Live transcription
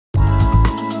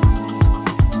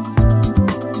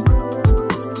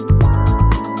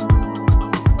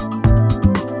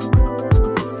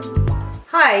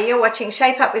Hi, you're watching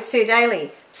Shape Up with Sue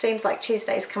Daley. Seems like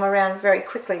Tuesdays come around very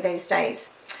quickly these days.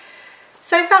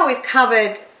 So far we've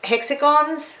covered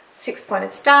hexagons,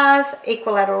 six-pointed stars,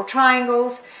 equilateral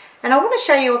triangles, and I want to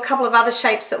show you a couple of other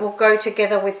shapes that will go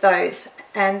together with those,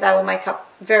 and they will make up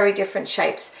very different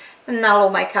shapes, and they'll all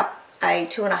make up a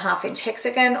 2.5-inch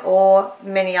hexagon or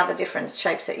many other different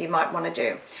shapes that you might want to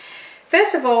do.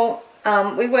 First of all,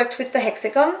 we worked with the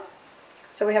hexagon.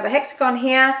 So we have a hexagon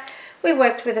here. We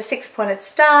worked with a six-pointed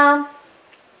star,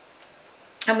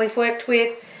 and we've worked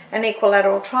with an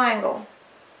equilateral triangle.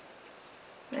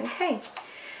 Okay,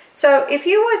 so if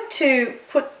you were to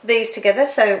put these together,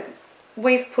 so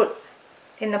we've put,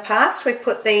 in the past, we've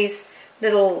put these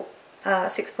little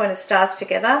six-pointed stars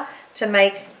together to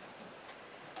make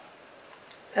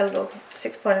a little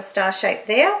six-pointed star shape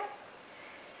there.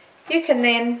 You can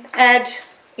then add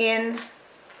in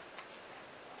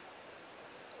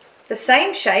the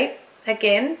same shape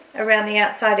again around the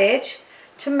outside edge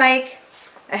to make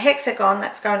a hexagon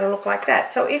that's going to look like that.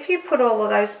 So if you put all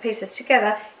of those pieces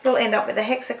together, you'll end up with a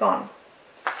hexagon.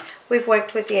 We've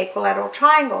worked with the equilateral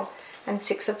triangle, and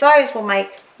 6 of those will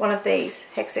make one of these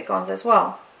hexagons as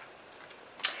well.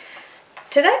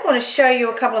 Today I want to show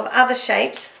you a couple of other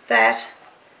shapes that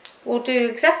will do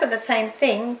exactly the same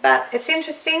thing, but it's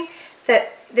interesting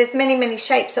that there's many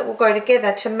shapes that will go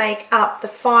together to make up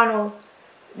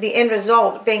the end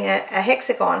result being a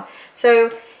hexagon.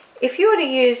 So if you were to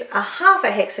use a half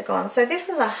a hexagon, so this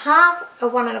is a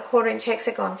 1¼ inch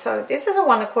hexagon, so this is a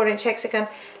 1¼ inch hexagon,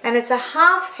 and it's a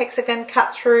half hexagon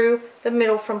cut through the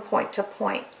middle from point to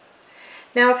point.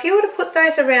 Now if you were to put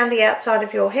those around the outside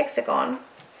of your hexagon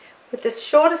with the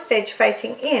shortest edge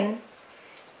facing in,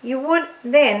 you would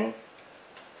then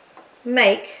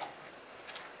make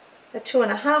a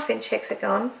 2.5 inch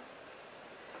hexagon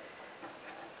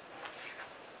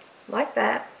like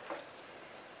that.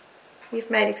 You've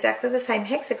made exactly the same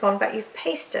hexagon, but you've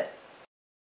pasted it.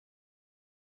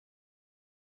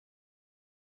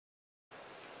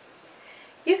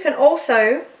 You can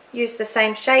also use the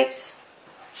same shapes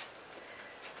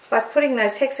by putting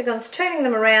those hexagons, turning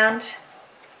them around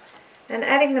and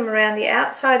adding them around the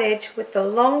outside edge with the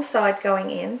long side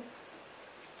going in.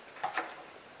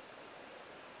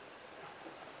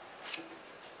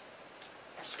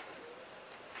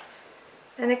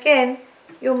 And again,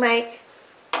 you'll make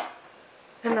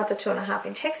another 2.5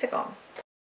 inch hexagon.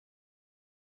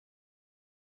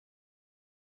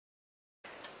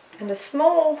 And a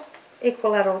small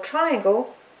equilateral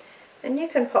triangle, and you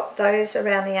can pop those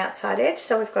around the outside edge.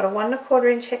 So we've got a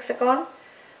 1¼ inch hexagon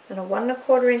and a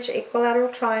 1¼ inch equilateral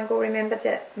triangle. Remember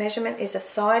that measurement is a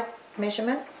side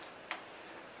measurement.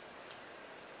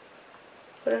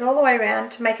 Put it all the way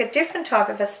around to make a different type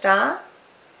of a star,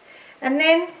 and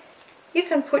then you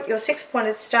can put your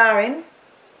six-pointed star in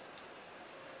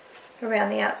around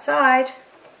the outside,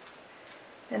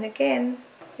 and again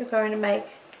you're going to make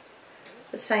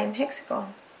the same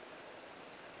hexagon.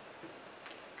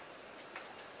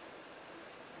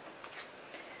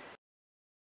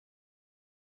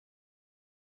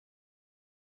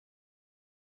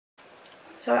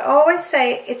 So I always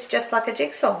say it's just like a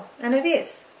jigsaw, and it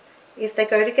is. If they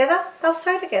go together, they'll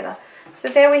sew together. So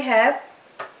there we have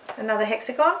another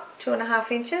hexagon,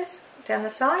 2.5 inches down the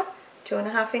side,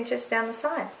 2.5 inches down the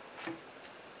side.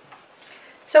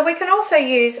 So we can also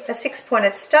use a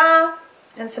six-pointed star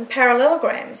and some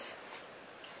parallelograms.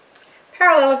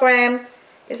 Parallelogram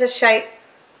is a shape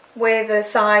where the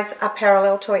sides are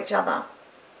parallel to each other.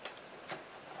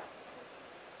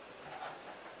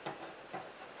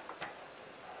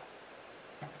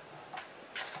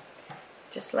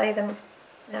 Just lay them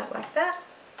out like that.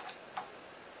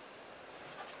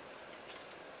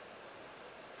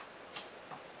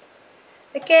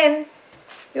 Again,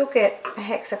 you'll get a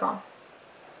hexagon.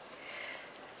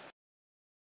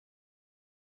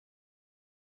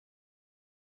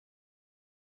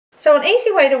 So an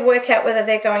easy way to work out whether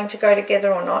they're going to go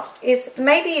together or not is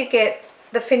maybe you get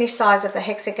the finished size of the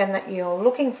hexagon that you're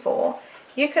looking for.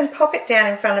 You can pop it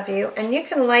down in front of you, and you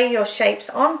can lay your shapes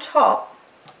on top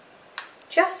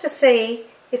just to see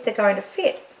if they're going to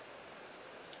fit.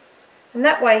 And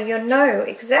that way you'll know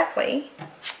exactly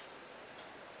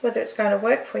whether it's going to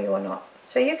work for you or not.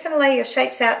 So you can lay your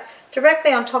shapes out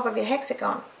directly on top of your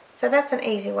hexagon. So that's an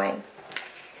easy way.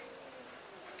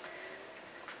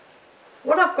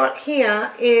 What I've got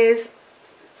here is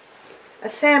a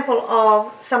sample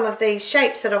of some of these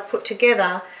shapes that I've put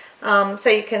together, so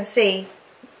you can see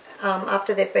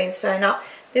after they've been sewn up.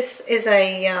 This is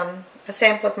a a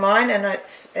sample of mine, and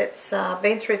it's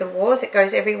been through the wars. It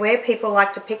goes everywhere. People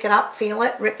like to pick it up, feel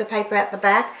it, rip the paper out the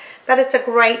back, but it's a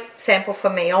great sample for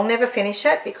me. I'll never finish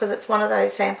it because it's one of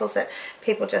those samples that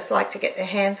people just like to get their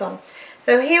hands on.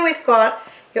 So here we've got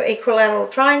your equilateral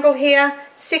triangle here.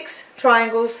 6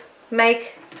 triangles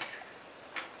make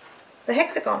the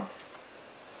hexagon.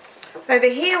 Over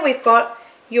here we've got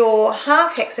your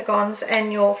half hexagons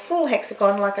and your full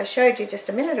hexagon, like I showed you just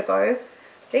a minute ago.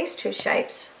 These 2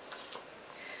 shapes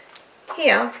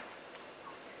here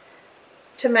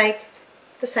to make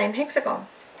the same hexagon.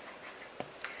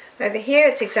 Over here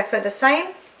it's exactly the same.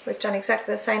 We've done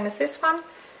exactly the same as this one.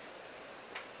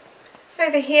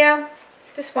 Over here,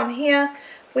 this one here,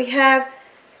 we have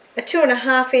a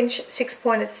 2.5 inch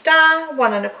 6-pointed star,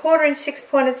 1 1/4 inch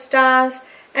 6-pointed stars,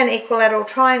 and equilateral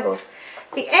triangles.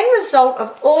 The end result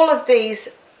of all of these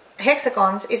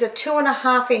hexagons is a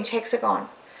 2.5 inch hexagon.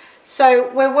 So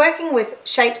we're working with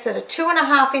shapes that are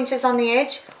 2.5 inches on the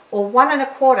edge or 1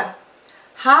 1/4.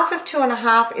 Half of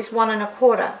 2.5 is 1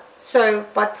 1/4. So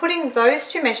by putting those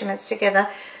 2 measurements together,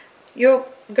 you're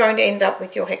going to end up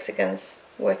with your hexagons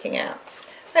working out.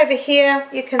 Over here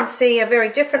you can see a very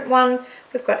different one.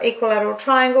 We've got equilateral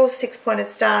triangles, 6-pointed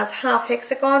stars, half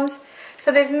hexagons.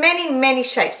 So there's many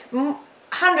shapes,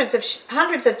 hundreds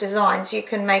of designs you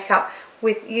can make up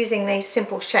with using these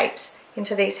simple shapes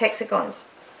into these hexagons.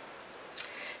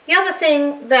 The other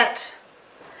thing that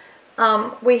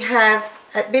we have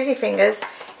at Busy Fingers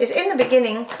is, in the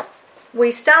beginning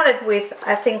we started with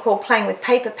a thing called playing with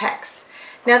paper packs.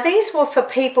 Now these were for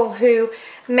people who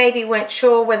maybe weren't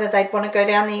sure whether they'd want to go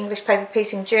down the English paper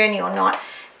piecing journey or not.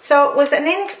 So it was an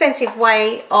inexpensive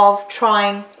way of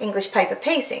trying English paper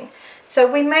piecing. So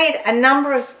we made a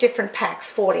number of different packs,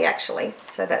 40 actually,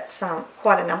 so that's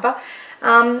quite a number.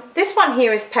 This one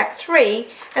here is pack 3,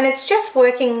 and it's just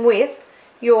working with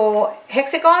your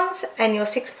hexagons and your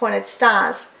 6-pointed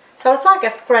stars. So it's like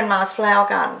a grandma's flower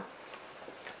garden.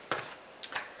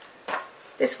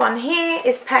 This one here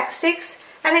is pack 6,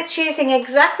 and it's using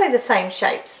exactly the same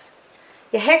shapes.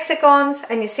 Your hexagons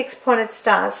and your 6-pointed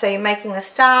stars. So you're making the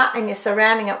star and you're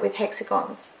surrounding it with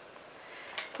hexagons.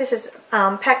 This is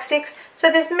pack 6. So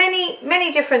there's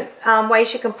many different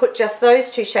ways you can put just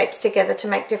those 2 shapes together to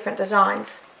make different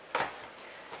designs.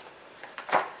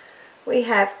 We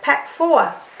have pack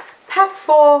 4. Pack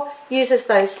 4 uses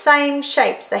those same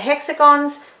shapes, the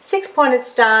hexagons, 6-pointed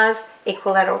stars,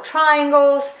 equilateral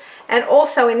triangles, and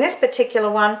also in this particular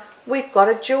one we've got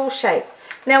a jewel shape.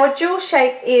 Now a jewel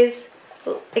shape is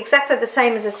exactly the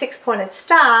same as a 6-pointed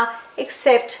star,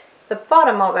 except the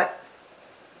bottom of it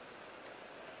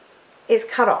is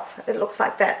cut off. It looks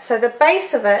like that. So the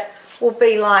base of it will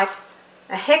be like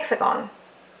a hexagon.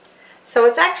 So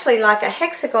it's actually like a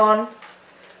hexagon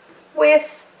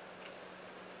with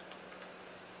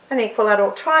an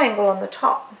equilateral triangle on the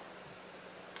top.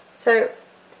 So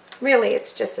really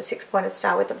it's just a 6-pointed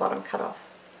star with the bottom cut off.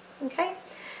 Okay,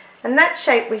 and that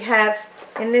shape we have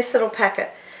in this little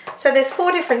packet. So there's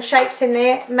 4 different shapes in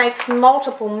there, makes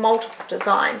multiple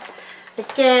designs.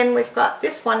 Again, we've got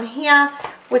this one here,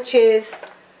 which is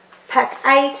pack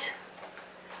 8,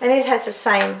 and it has the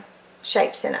same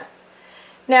shapes in it.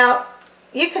 Now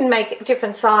you can make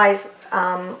different size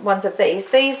ones of these.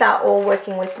 These are all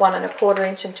working with 1 1/4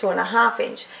 inch and 2.5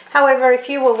 inch. However, if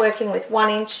you were working with 1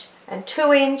 inch and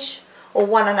 2 inch, or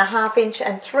 1 1/2 inch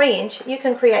and 3 inch, you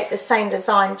can create the same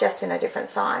design just in a different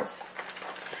size.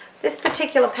 This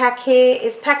particular pack here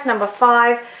is pack number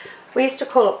 5. We used to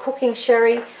call it cooking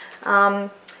sherry.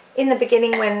 In the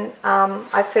beginning, when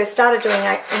I first started doing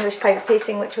English paper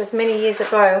piecing, which was many years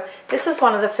ago, this was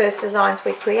one of the first designs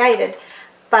we created,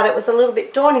 but it was a little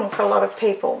bit daunting for a lot of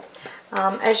people.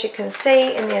 As you can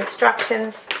see in the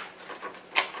instructions,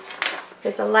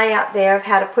 there's a layout there of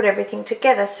how to put everything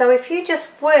together. So if you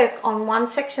just work on one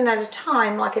section at a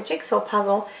time, like a jigsaw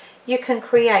puzzle, you can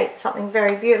create something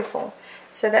very beautiful.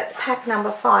 So that's pack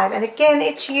number 5, and again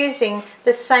it's using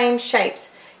the same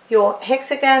shapes. Your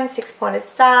hexagon, 6-pointed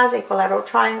stars, equilateral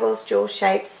triangles, jewel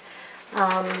shapes,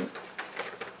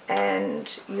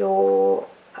 and your,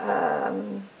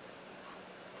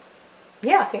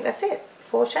 yeah, I think that's it.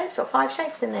 4 shapes or 5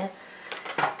 shapes in there.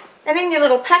 And in your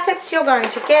little packets you're going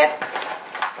to get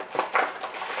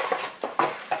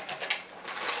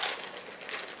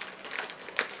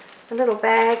a little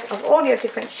bag of all your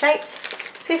different shapes,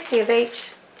 50 of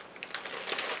each,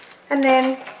 and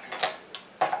then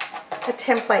a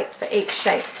template for each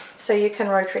shape so you can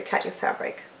rotary cut your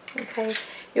fabric. Okay,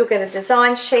 you'll get a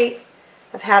design sheet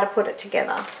of how to put it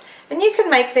together, and you can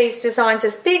make these designs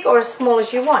as big or as small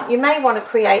as you want. You may want to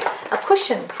create a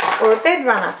cushion or a bed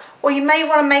runner, or you may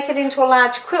want to make it into a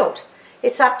large quilt.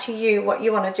 It's up to you what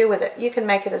you want to do with it. You can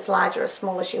make it as large or as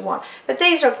small as you want. But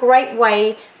these are a great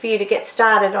way for you to get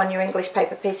started on your English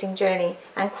paper piecing journey,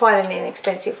 and quite an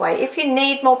inexpensive way. If you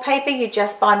need more paper, you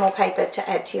just buy more paper to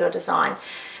add to your design.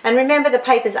 And remember, the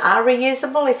papers are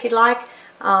reusable if you like.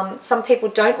 Some people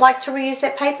don't like to reuse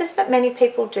their papers, but many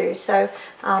people do, so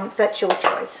that's your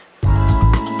choice.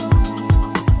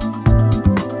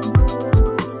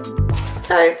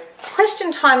 So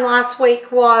question time last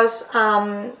week was,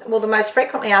 well, the most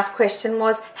frequently asked question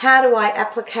was, how do I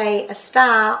applique a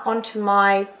star onto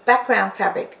my background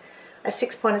fabric, a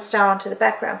 6-pointed star onto the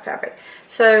background fabric.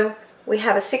 So we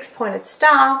have a 6-pointed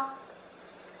star,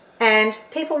 and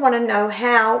people want to know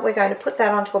how we're going to put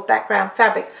that onto a background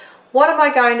fabric. What am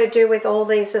I going to do with all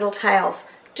these little tails?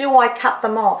 Do I cut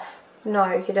them off?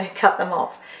 No, you don't cut them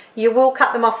off. You will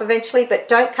cut them off eventually, but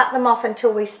don't cut them off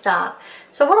until we start.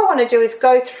 So what I want to do is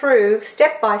go through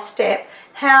step by step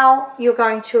how you're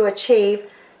going to achieve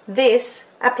this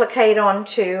appliqued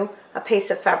onto a piece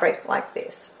of fabric like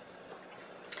this.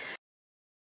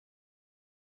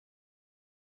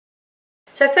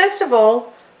 So first of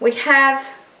all, we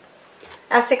have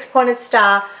our 6-pointed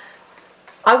star.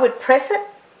 I would press it,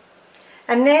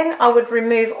 and then I would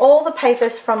remove all the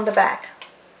papers from the back.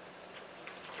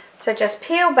 So just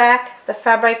peel back the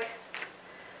fabric,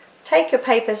 take your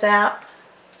papers out.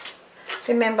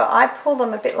 Remember, I pull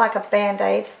them a bit like a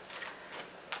band-aid.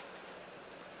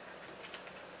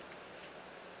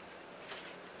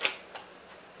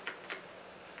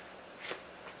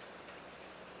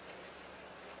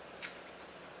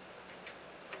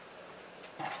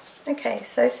 Okay,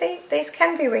 so see, these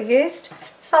can be reused.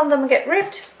 Some of them get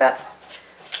ripped, but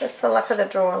that's the luck of the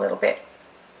draw a little bit.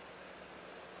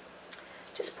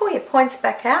 Just pull your points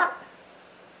back out.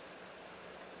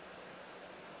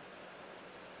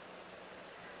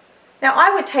 Now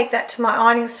I would take that to my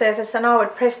ironing surface and I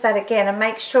would press that again and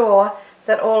make sure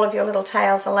that all of your little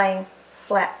tails are laying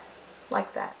flat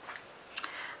like that.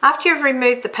 After you've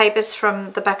removed the papers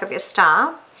from the back of your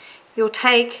star, you'll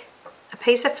take a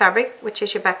piece of fabric, which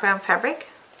is your background fabric.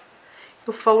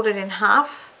 You'll fold it in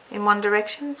half in one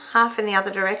direction, half in the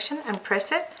other direction, and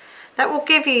press it. That will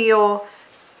give you your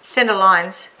center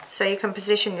lines so you can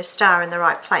position your star in the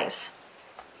right place.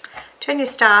 Turn your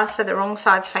star so the wrong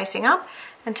side's facing up,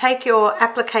 and take your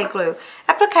applique glue.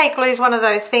 Applique glue is one of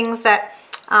those things that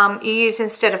you use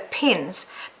instead of pins,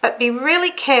 but be really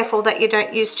careful that you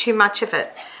don't use too much of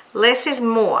it. Less is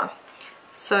more.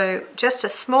 So just a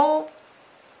small,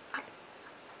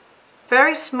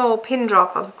 very small pin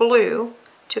drop of glue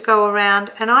to go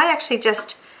around, and I actually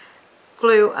just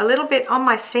glue a little bit on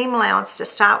my seam allowance to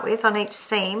start with, on each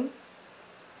seam,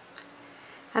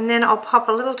 and then I'll pop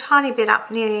a little tiny bit up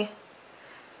near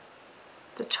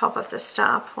the top of the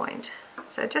star point.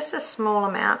 So just a small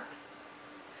amount.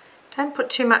 Don't put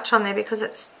too much on there because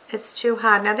it's too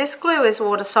hard. Now this glue is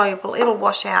water soluble, it'll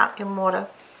wash out in water.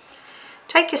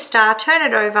 Take your star, turn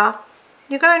it over.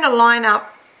 You're going to line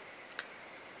up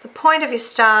the point of your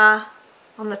star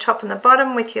on the top and the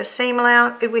bottom with your seam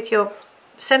allowance, with your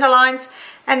center lines,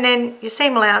 and then your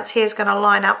seam allowance here is going to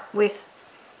line up with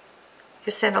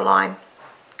your center line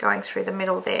going through the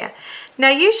middle there. Now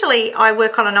usually I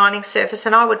work on an ironing surface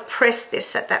and I would press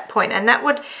this at that point, and that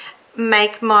would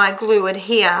make my glue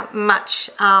adhere much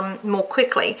more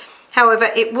quickly. However,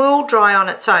 it will dry on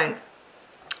its own.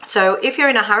 So if you're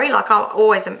in a hurry, like I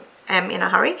always am in a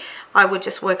hurry, I would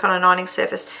just work on an ironing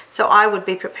surface. So I would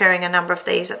be preparing a number of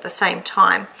these at the same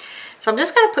time. So I'm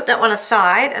just going to put that one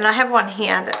aside, and I have one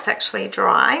here that's actually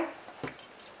dry.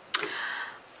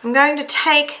 I'm going to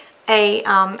take a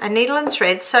needle and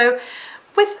thread. So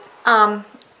with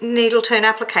needle turn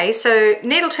applique, so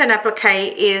needle turn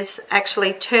applique is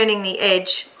actually turning the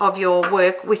edge of your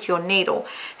work with your needle.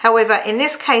 However, in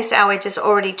this case our edge is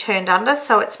already turned under,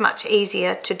 so it's much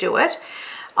easier to do it.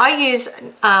 I use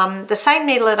the same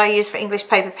needle that I use for English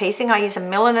paper piecing. I use a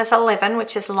Milliner's 11,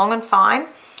 which is long and fine,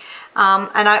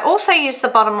 and I also use the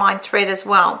bottom line thread as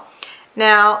well.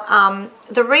 Now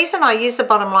the reason I use the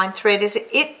bottom line thread is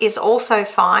it is also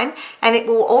fine, and it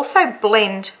will also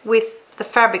blend with the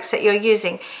fabrics that you're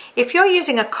using. If you're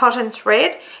using a cotton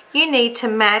thread, you need to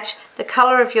match the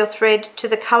color of your thread to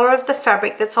the color of the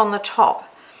fabric that's on the top.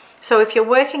 So if you're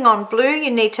working on blue, you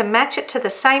need to match it to the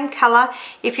same color.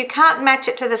 If you can't match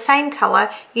it to the same color,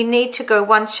 you need to go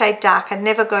one shade darker,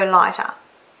 never go lighter.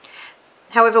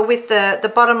 However, with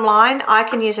the bottom line, I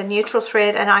can use a neutral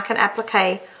thread and I can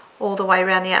applique all the way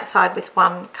around the outside with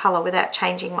one color without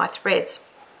changing my threads.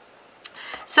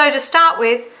 So to start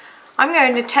with, I'm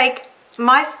going to take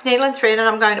my needle and thread and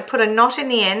I'm going to put a knot in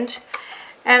the end,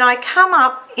 and I come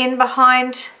up in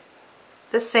behind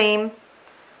the seam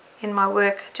in my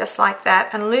work just like that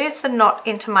and lose the knot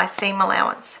into my seam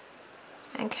allowance.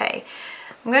 Okay,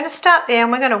 I'm going to start there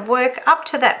and we're going to work up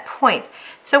to that point.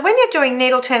 So when you're doing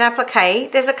needle turn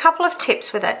applique, there's a couple of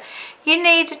tips with it. You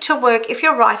need to work, if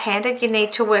you're right-handed, you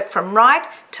need to work from right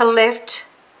to left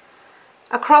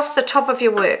across the top of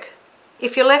your work.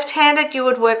 If you're left-handed, you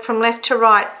would work from left to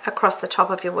right across the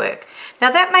top of your work. Now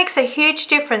that makes a huge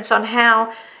difference on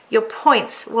how your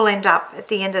points will end up at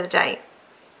the end of the day.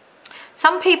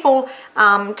 Some people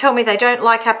tell me they don't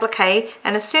like applique,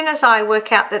 and as soon as I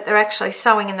work out that they're actually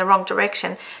sewing in the wrong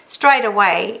direction, straight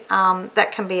away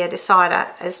that can be a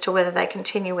decider as to whether they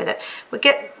continue with it. We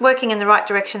get working in the right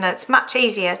direction and it's much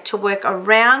easier to work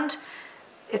around.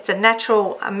 It's a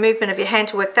natural movement of your hand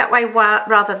to work that way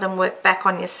rather than work back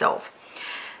on yourself.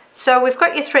 So we've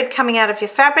got your thread coming out of your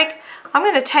fabric. I'm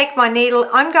going to take my needle,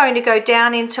 I'm going to go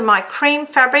down into my cream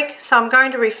fabric, so I'm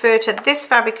going to refer to this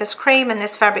fabric as cream and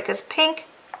this fabric as pink.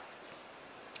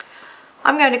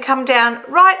 I'm going to come down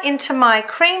right into my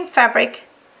cream fabric,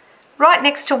 right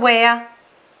next to where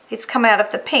it's come out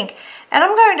of the pink. And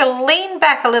I'm going to lean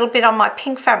back a little bit on my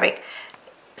pink fabric,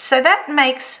 so that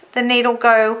makes the needle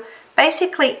go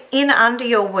basically in under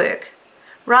your work.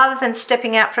 Rather than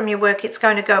stepping out from your work, it's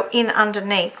going to go in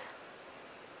underneath.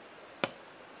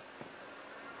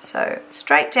 So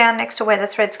straight down next to where the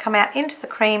threads come out into the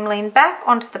cream, lean back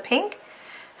onto the pink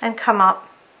and come up.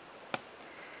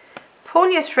 Pull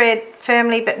your thread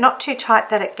firmly but not too tight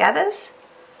that it gathers.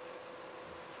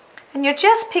 And you're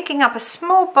just picking up a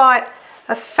small bite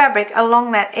of fabric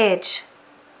along that edge.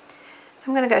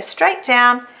 I'm going to go straight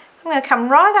down. I'm going to come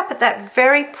right up at that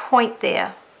very point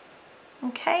there.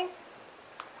 Okay.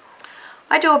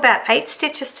 I do about 8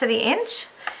 stitches to the inch.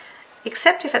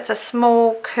 Except if it's a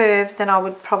small curve, then I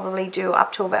would probably do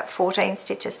up to about 14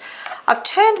 stitches. I've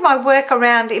turned my work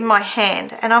around in my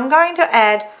hand and I'm going to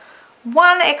add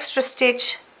 1 extra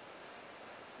stitch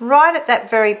right at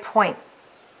that very point.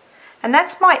 And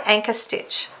that's my anchor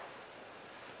stitch.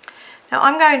 Now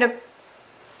I'm going to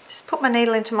just put my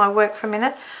needle into my work for a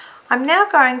minute. I'm now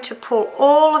going to pull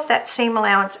all of that seam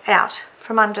allowance out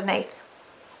from underneath.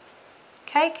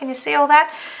 Okay, can you see all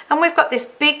that? And we've got this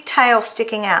big tail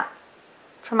sticking out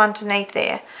from underneath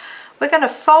there. We're going to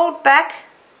fold back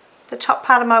the top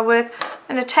part of my work.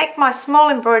 I'm going to take my small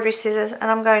embroidery scissors and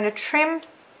I'm going to trim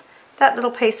that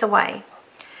little piece away.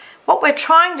 What we're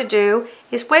trying to do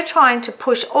is we're trying to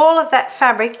push all of that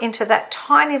fabric into that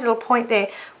tiny little point there.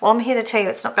 Well, I'm here to tell you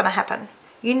it's not going to happen.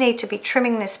 You need to be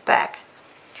trimming this back.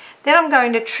 Then I'm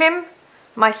going to trim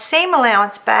my seam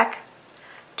allowance back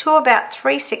to about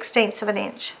 3/16 of an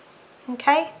inch.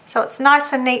 Okay, so it's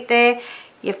nice and neat there.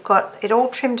 You've got it all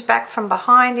trimmed back from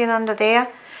behind in under there.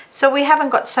 So we haven't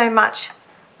got so much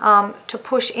to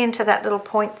push into that little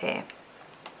point there.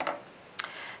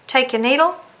 Take your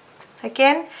needle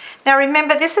again. Now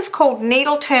remember, this is called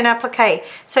needle turn applique.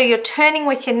 So you're turning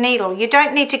with your needle. You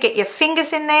don't need to get your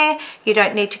fingers in there. You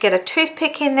don't need to get a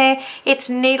toothpick in there. It's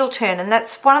needle turn, and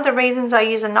that's one of the reasons I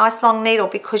use a nice long needle,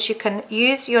 because you can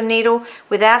use your needle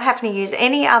without having to use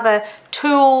any other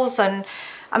tools. And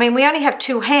I mean, we only have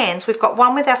 2 hands. We've got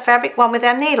one with our fabric, one with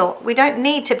our needle. We don't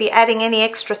need to be adding any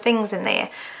extra things in there.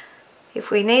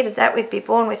 If we needed that, we'd be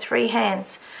born with 3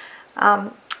 hands.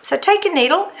 So take your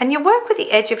needle and you work with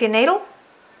the edge of your needle,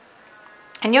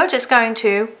 and you're just going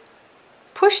to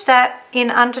push that in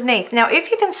underneath. Now,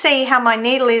 if you can see how my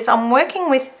needle is, I'm working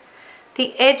with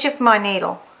the edge of my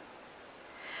needle.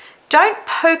 Don't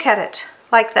poke at it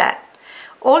like that.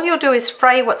 All you'll do is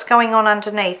fray what's going on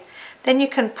underneath. Then you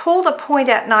can pull the point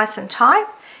out nice and tight.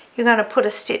 You're going to put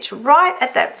a stitch right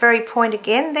at that very point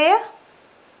again there.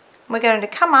 We're going to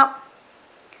come up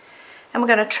and we're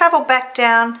going to travel back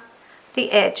down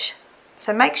the edge.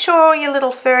 So make sure your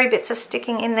little furry bits are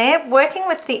sticking in there, working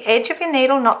with the edge of your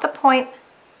needle, not the point.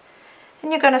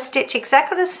 And you're going to stitch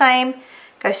exactly the same,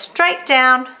 go straight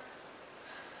down,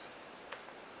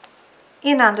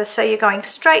 in under, so you're going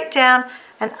straight down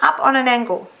and up on an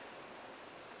angle.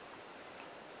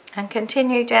 And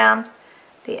continue down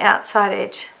the outside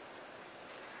edge.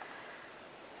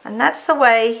 And that's the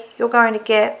way you're going to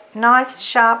get nice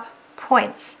sharp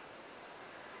points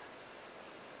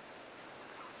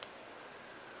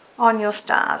on your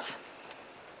stars.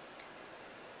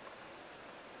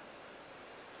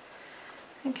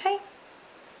 Okay,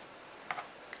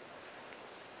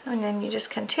 and then you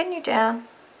just continue down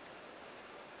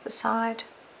the side.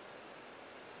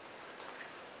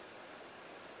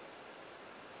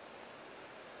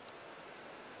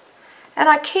 And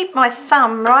I keep my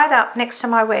thumb right up next to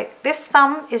my work. This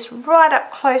thumb is right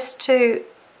up close to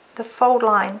the fold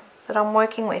line that I'm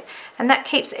working with, and that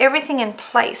keeps everything in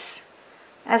place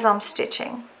as I'm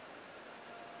stitching.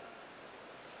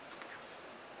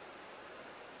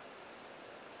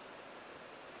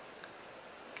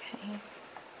 here.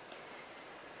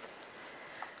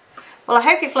 Well, I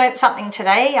hope you've learnt something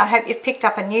today. I hope you've picked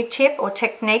up a new tip or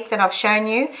technique that I've shown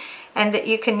you, and that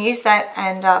you can use that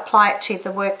and apply it to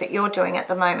the work that you're doing at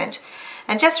the moment.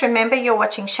 And just remember, you're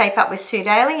watching Shape Up with Sue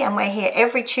Daley, and we're here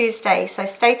every Tuesday, so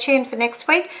stay tuned for next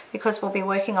week because we'll be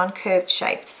working on curved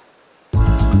shapes.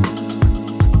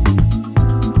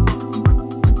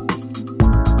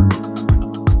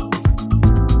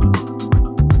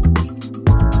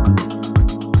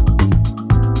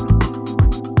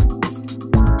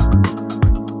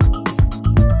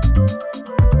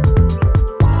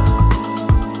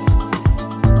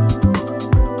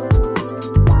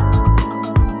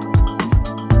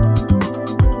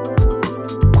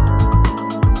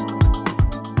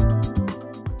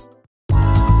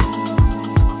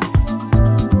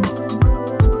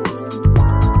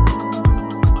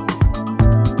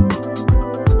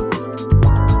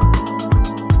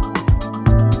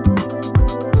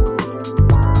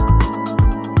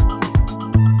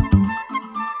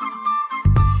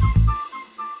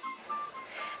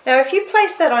 Now if you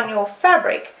place that on your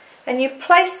fabric and you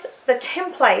place the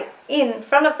template in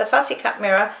front of the fussy cut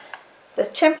mirror, the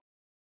template